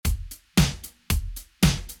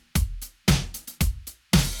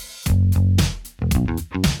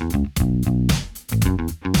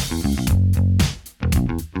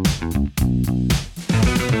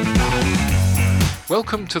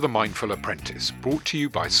Welcome to the Mindful Apprentice, brought to you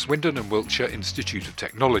by Swindon and Wiltshire Institute of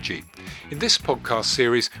Technology. In this podcast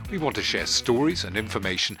series, we want to share stories and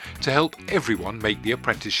information to help everyone make the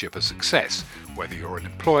apprenticeship a success, whether you're an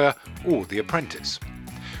employer or the apprentice.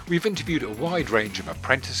 We've interviewed a wide range of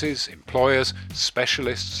apprentices, employers,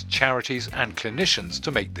 specialists, charities and clinicians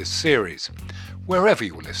to make this series. Wherever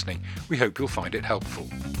you're listening, we hope you'll find it helpful.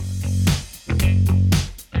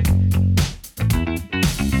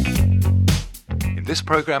 In this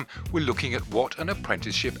programme, we're looking at what an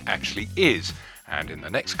apprenticeship actually is, and in the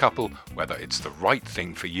next couple, whether it's the right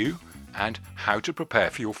thing for you and how to prepare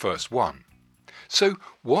for your first one. So,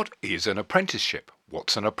 what is an apprenticeship?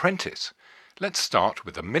 What's an apprentice? Let's start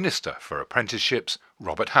with the Minister for Apprenticeships,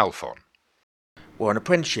 Robert Halfon. Well, an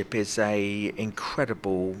apprenticeship is an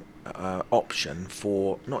incredible option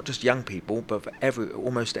for not just young people, but for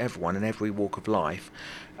almost everyone in every walk of life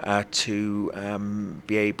to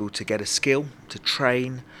be able to get a skill, to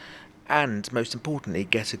train, and most importantly,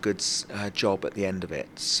 get a good job at the end of it.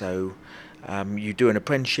 So you do an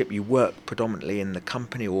apprenticeship, you work predominantly in the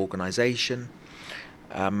company or organisation.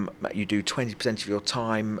 You do 20% of your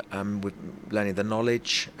time with learning the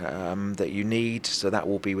knowledge that you need, so that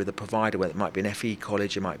will be with a provider, whether it might be an FE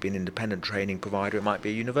college, it might be an independent training provider, it might be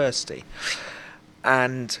a university.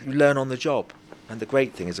 And you learn on the job. And the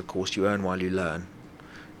great thing is, of course, you earn while you learn.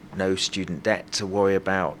 No student debt to worry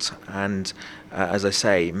about. And as I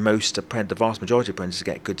say, the vast majority of apprentices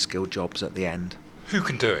get good skilled jobs at the end. Who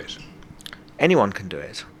can do it? Anyone can do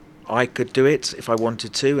it. I could do it if I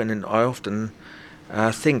wanted to, and I often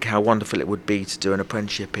think how wonderful it would be to do an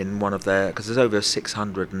apprenticeship in one of their, because there's over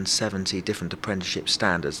 670 different apprenticeship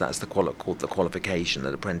standards. That's called the qualification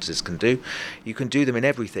that apprentices can do. You can do them in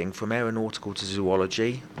everything from aeronautical to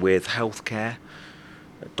zoology, with healthcare.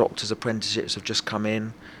 Doctors' apprenticeships have just come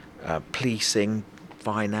in, policing,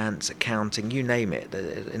 finance, accounting, you name it.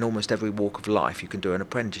 In almost every walk of life you can do an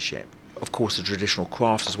apprenticeship. Of course, the traditional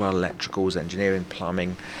crafts as well, electricals, engineering,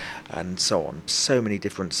 plumbing, and so on. So many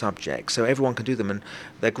different subjects. So everyone can do them, and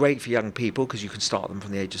they're great for young people because you can start them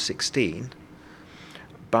from the age of 16,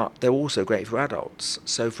 but they're also great for adults.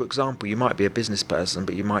 So, for example, you might be a business person,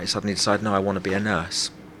 but you might suddenly decide, no, I want to be a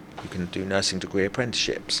nurse. You can do nursing degree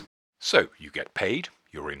apprenticeships. So, you get paid,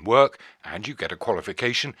 you're in work, and you get a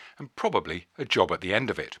qualification, and probably a job at the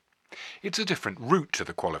end of it. It's a different route to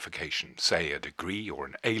the qualification, say a degree or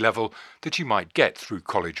an A-level, that you might get through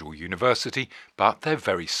college or university, but they're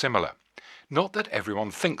very similar. Not that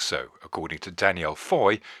everyone thinks so, according to Danielle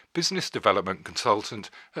Foy, Business Development Consultant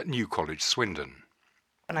at New College Swindon.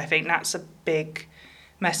 And I think that's a big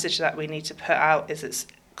message that we need to put out, is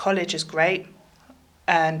college is great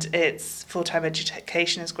and it's full-time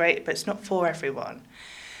education is great, but it's not for everyone.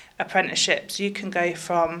 Apprenticeships, you can go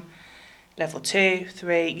from level 2,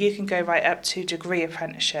 3, you can go right up to degree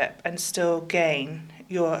apprenticeship and still gain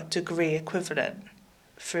your degree equivalent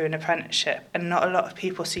through an apprenticeship. And not a lot of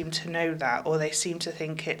people seem to know that, or they seem to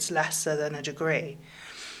think it's lesser than a degree.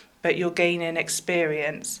 But you're gaining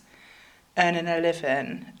experience, earning a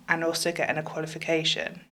living, and also getting a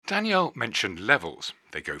qualification. Danielle mentioned levels.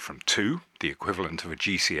 They go from 2, the equivalent of a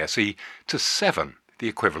GCSE, to 7, the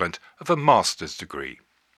equivalent of a master's degree.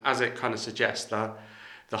 As it kind of suggests, that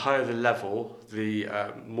the higher the level, the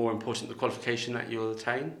more important the qualification that you'll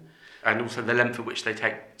attain, and also the length at which they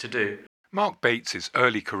take to do. Mark Bates is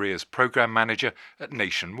Early Careers Programme Manager at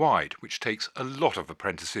Nationwide, which takes a lot of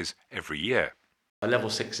apprentices every year. A level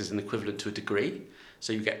 6 is an equivalent to a degree,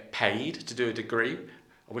 so you get paid to do a degree.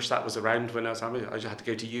 I wish that was around when I just had to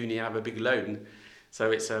go to uni and have a big loan.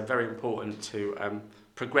 So it's very important to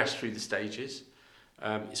progress through the stages.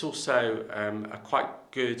 It's also a quite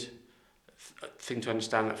good thing to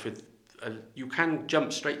understand that you can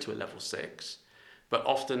jump straight to a level 6, but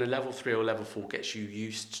often a level 3 or level 4 gets you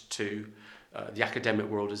used to the academic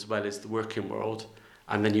world as well as the working world,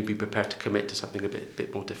 and then you'd be prepared to commit to something a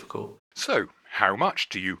bit more difficult. So, how much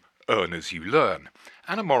do you earn as you learn?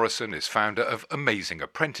 Anna Morrison is founder of Amazing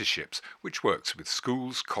Apprenticeships, which works with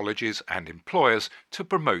schools, colleges and employers to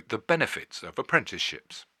promote the benefits of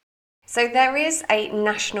apprenticeships. So there is a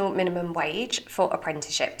national minimum wage for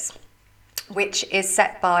apprenticeships, which is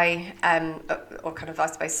set by,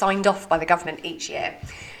 signed off by the government each year.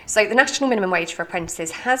 So the national minimum wage for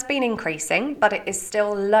apprentices has been increasing, but it is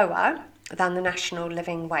still lower than the national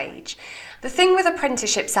living wage. The thing with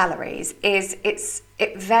apprenticeship salaries is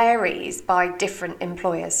it varies by different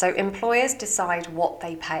employers. So employers decide what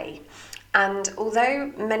they pay. And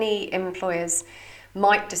although many employers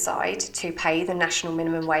might decide to pay the national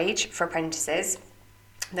minimum wage for apprentices,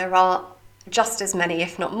 there are just as many,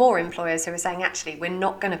 if not more, employers who are saying, actually, we're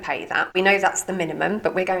not going to pay that. We know that's the minimum,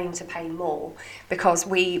 but we're going to pay more because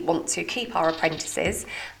we want to keep our apprentices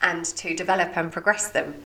and to develop and progress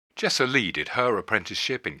them. Jessa Lee did her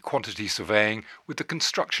apprenticeship in quantity surveying with the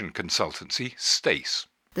construction consultancy Stace.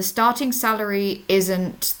 The starting salary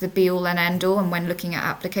isn't the be-all and end-all, and when looking at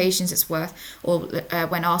applications it's worth, or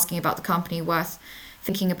when asking about the company, worth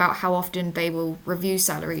thinking about how often they will review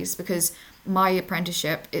salaries, because my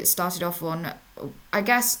apprenticeship, it started off on, I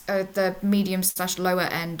guess, the medium/lower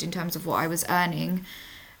end in terms of what I was earning.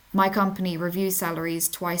 My company reviews salaries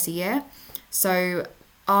twice a year, so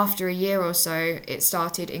after a year or so, it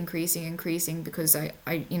started increasing because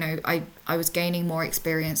I was gaining more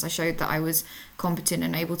experience. I showed that I was competent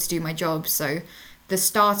and able to do my job. So the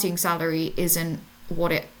starting salary isn't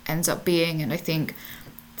what it ends up being. And I think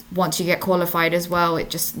once you get qualified as well,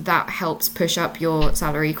 that helps push up your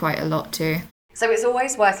salary quite a lot too. So it's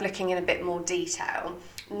always worth looking in a bit more detail,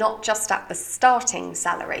 not just at the starting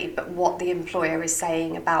salary, but what the employer is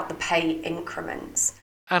saying about the pay increments.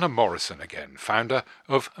 Anna Morrison again, founder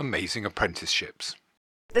of Amazing Apprenticeships.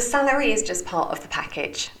 The salary is just part of the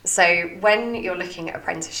package. So when you're looking at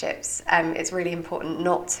apprenticeships, it's really important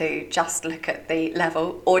not to just look at the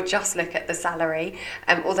level or just look at the salary.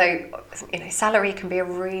 Although salary can be a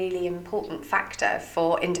really important factor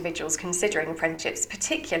for individuals considering apprenticeships,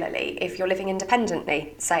 particularly if you're living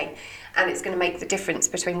independently, say, and it's going to make the difference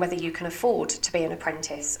between whether you can afford to be an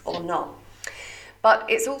apprentice or not. But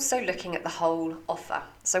it's also looking at the whole offer.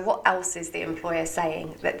 So what else is the employer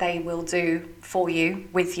saying that they will do for you,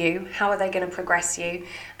 with you? How are they going to progress you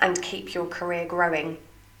and keep your career growing?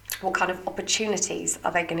 What kind of opportunities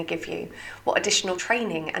are they going to give you? What additional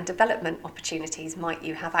training and development opportunities might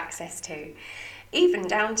you have access to? Even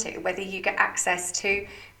down to whether you get access to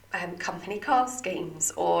company car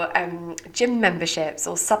schemes or gym memberships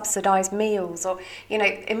or subsidised meals, or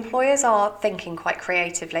employers are thinking quite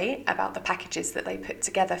creatively about the packages that they put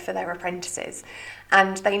together for their apprentices,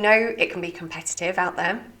 and they know it can be competitive out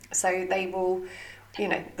there, so they will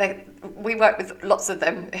we work with lots of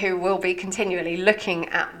them who will be continually looking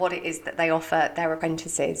at what it is that they offer their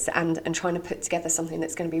apprentices and trying to put together something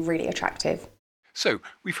that's going to be really attractive. So,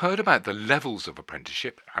 we've heard about the levels of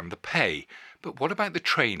apprenticeship and the pay, but what about the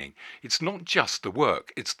training? It's not just the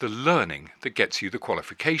work, it's the learning that gets you the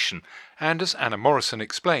qualification. And as Anna Morrison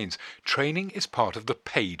explains, training is part of the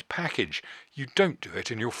paid package. You don't do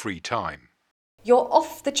it in your free time. Your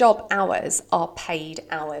off-the-job hours are paid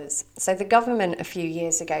hours. So the government a few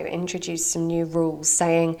years ago introduced some new rules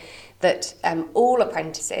saying that all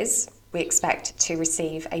apprentices, we expect to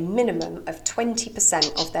receive a minimum of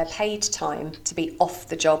 20% of their paid time to be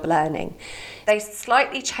off-the-job learning. They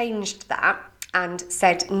slightly changed that and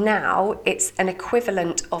said now it's an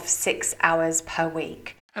equivalent of 6 hours per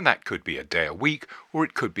week. And that could be a day a week, or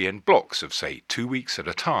it could be in blocks of, say, 2 weeks at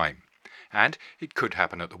a time. And it could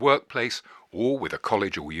happen at the workplace, or with a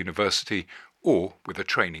college or university, or with a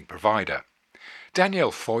training provider.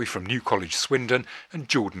 Danielle Foy from New College Swindon and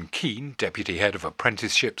Jordan Keane, Deputy Head of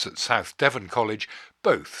Apprenticeships at South Devon College,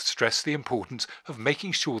 both stress the importance of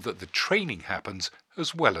making sure that the training happens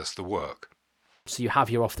as well as the work. So you have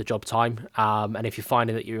your off-the-job time, and if you're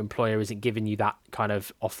finding that your employer isn't giving you that kind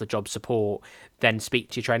of off-the-job support, then speak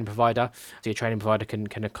to your training provider. So your training provider can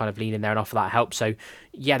kind of lean in there and offer that help. So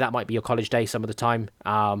yeah, that might be your college day some of the time,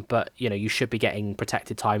 but you should be getting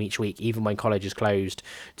protected time each week, even when college is closed,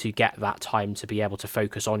 to get that time to be able to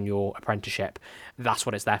focus on your apprenticeship. That's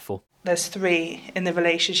what it's there for. There's three in the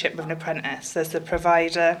relationship with an apprentice. There's the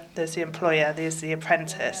provider, there's the employer, there's the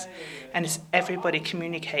apprentice. And if everybody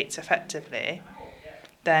communicates effectively,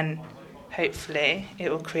 then hopefully it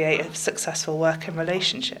will create a successful working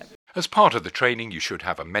relationship. As part of the training, you should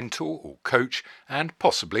have a mentor or coach and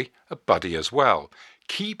possibly a buddy as well.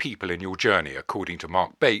 Key people in your journey, according to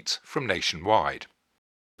Mark Bates from Nationwide.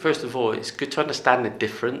 First of all, it's good to understand the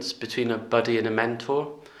difference between a buddy and a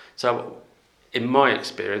mentor. So in my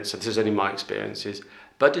experience, and this is only my experience, is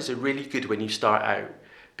buddies are really good when you start out,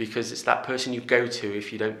 because it's that person you go to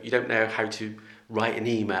if you don't know how to write an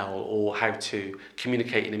email or how to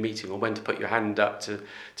communicate in a meeting or when to put your hand up to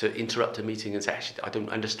interrupt a meeting and say, actually, I don't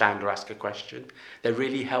understand, or ask a question. They're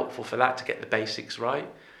really helpful for that, to get the basics right.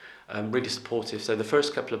 Really supportive. So the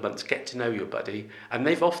first couple of months, get to know your buddy, and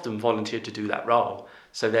they've often volunteered to do that role,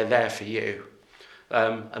 so they're there for you.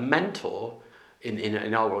 A mentor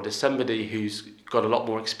in our world is somebody who's got a lot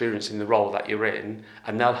more experience in the role that you're in,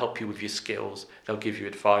 and they'll help you with your skills. They'll give you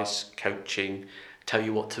advice, coaching, tell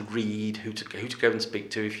you what to read, who to go and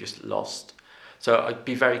speak to if you're lost. So I'd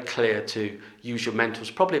be very clear to use your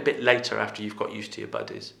mentors probably a bit later after you've got used to your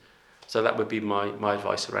buddies. So that would be my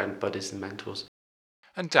advice around buddies and mentors.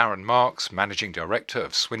 And Darren Marks, Managing Director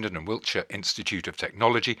of Swindon and Wiltshire Institute of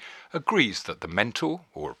Technology, agrees that the mentor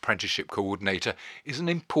or apprenticeship coordinator is an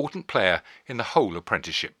important player in the whole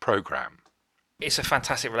apprenticeship programme. It's a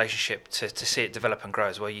fantastic relationship to see it develop and grow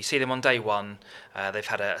as well. You see them on day one, they've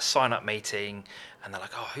had a sign-up meeting, and they're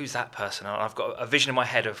like, oh, who's that person? And I've got a vision in my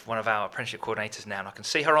head of one of our apprenticeship coordinators now, and I can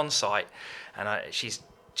see her on site, and she's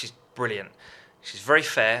brilliant. She's very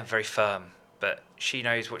fair, very firm, but she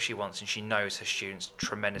knows what she wants and she knows her students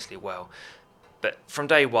tremendously well. But from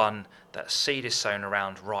day one, that seed is sown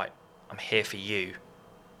around, right, I'm here for you.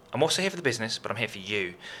 I'm also here for the business, but I'm here for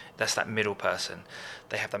you. That's that middle person.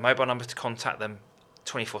 They have their mobile number to contact them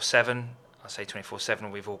 24/7. I say 24/7,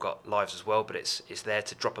 we've all got lives as well, but it's there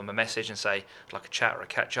to drop them a message and say, I'd like a chat or a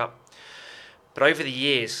catch up. But over the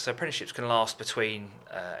years, so apprenticeships can last between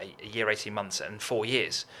a year, 18 months and 4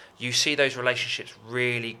 years. You see those relationships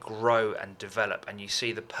really grow and develop, and you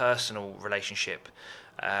see the personal relationship,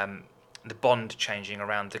 the bond changing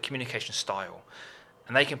around the communication style.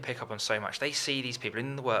 And they can pick up on so much. They see these people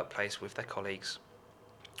in the workplace with their colleagues,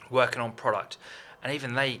 working on product, and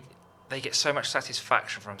even they get so much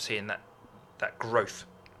satisfaction from seeing that growth.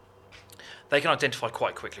 They can identify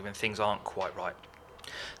quite quickly when things aren't quite right.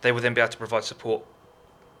 They will then be able to provide support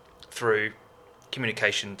through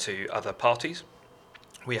communication to other parties.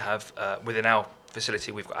 We have, within our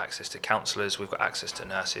facility, we've got access to counsellors, we've got access to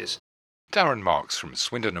nurses. Darren Marks from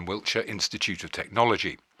Swindon and Wiltshire Institute of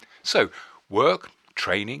Technology. So, work,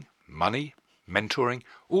 training, money, mentoring,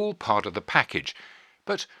 all part of the package.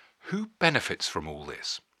 But who benefits from all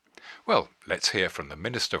this? Well, let's hear from the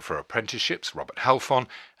Minister for Apprenticeships, Robert Halfon,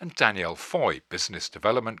 and Danielle Foy, Business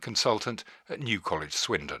Development Consultant at New College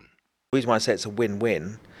Swindon. The reason why I say it's a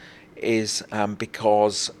win-win is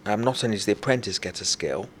because not only does the apprentice get a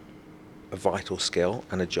skill, a vital skill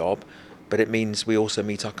and a job, but it means we also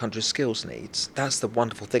meet our country's skills needs. That's the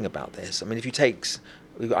wonderful thing about this. I mean, if you take,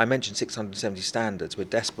 I mentioned 670 standards, we're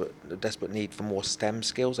desperate need for more STEM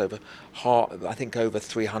skills. I think over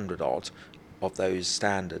 300 odd of those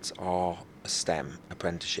standards are STEM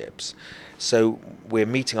apprenticeships. So we're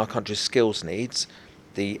meeting our country's skills needs.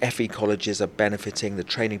 The FE colleges are benefiting, the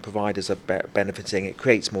training providers are benefiting. It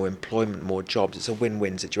creates more employment, more jobs. It's a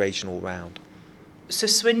win-win situation all round. So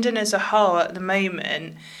Swindon as a whole at the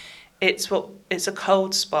moment, it's a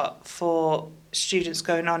cold spot for students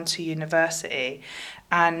going on to university,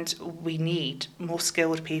 and we need more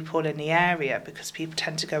skilled people in the area because people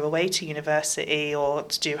tend to go away to university or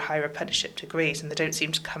to do higher apprenticeship degrees and they don't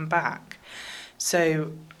seem to come back.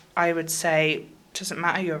 So I would say, it doesn't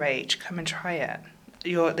matter your age, come and try it.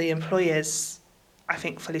 The employers, I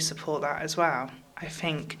think, fully support that as well. I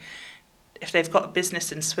think if they've got a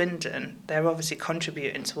business in Swindon, they're obviously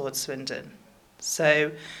contributing towards Swindon.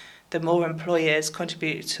 So the more employers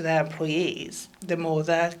contribute to their employees, the more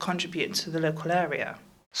they're contributing to the local area.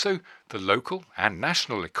 So the local and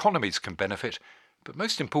national economies can benefit, but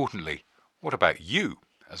most importantly, what about you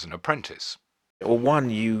as an apprentice? Well, one,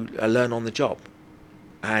 you learn on the job,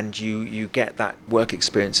 and you get that work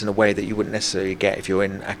experience in a way that you wouldn't necessarily get if you're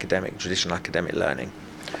in traditional academic learning,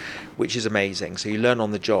 which is amazing. So you learn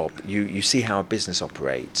on the job, you see how a business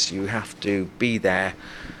operates, you have to be there,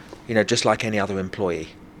 just like any other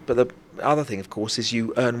employee. But the other thing, of course, is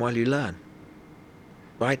you earn while you learn,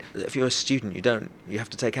 right? If you're a student, you have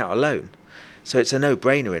to take out a loan. So it's a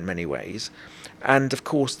no-brainer in many ways. And of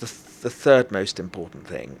course, the third most important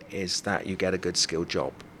thing is that you get a good skilled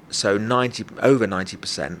job. So over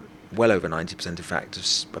 90%, well over 90% in fact, of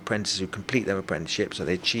apprentices who complete their apprenticeship, so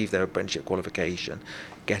they achieve their apprenticeship qualification,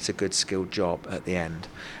 get a good skilled job at the end.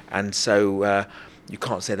 And so you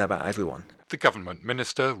can't say that about everyone. The Government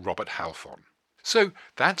Minister, Robert Halfon. So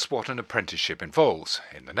that's what an apprenticeship involves.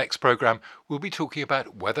 In the next programme, we'll be talking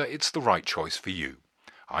about whether it's the right choice for you.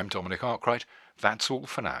 I'm Dominic Arkwright. That's all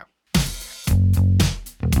for now.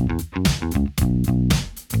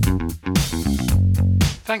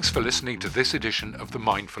 Thanks for listening to this edition of The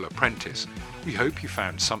Mindful Apprentice. We hope you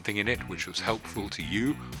found something in it which was helpful to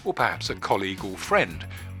you or perhaps a colleague or friend,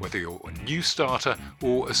 whether you're a new starter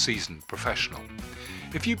or a seasoned professional.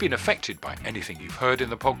 If you've been affected by anything you've heard in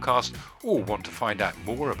the podcast or want to find out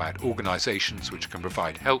more about organisations which can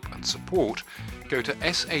provide help and support, go to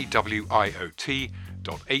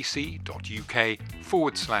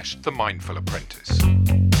sawiot.ac.uk/The Mindful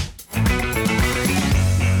Apprentice.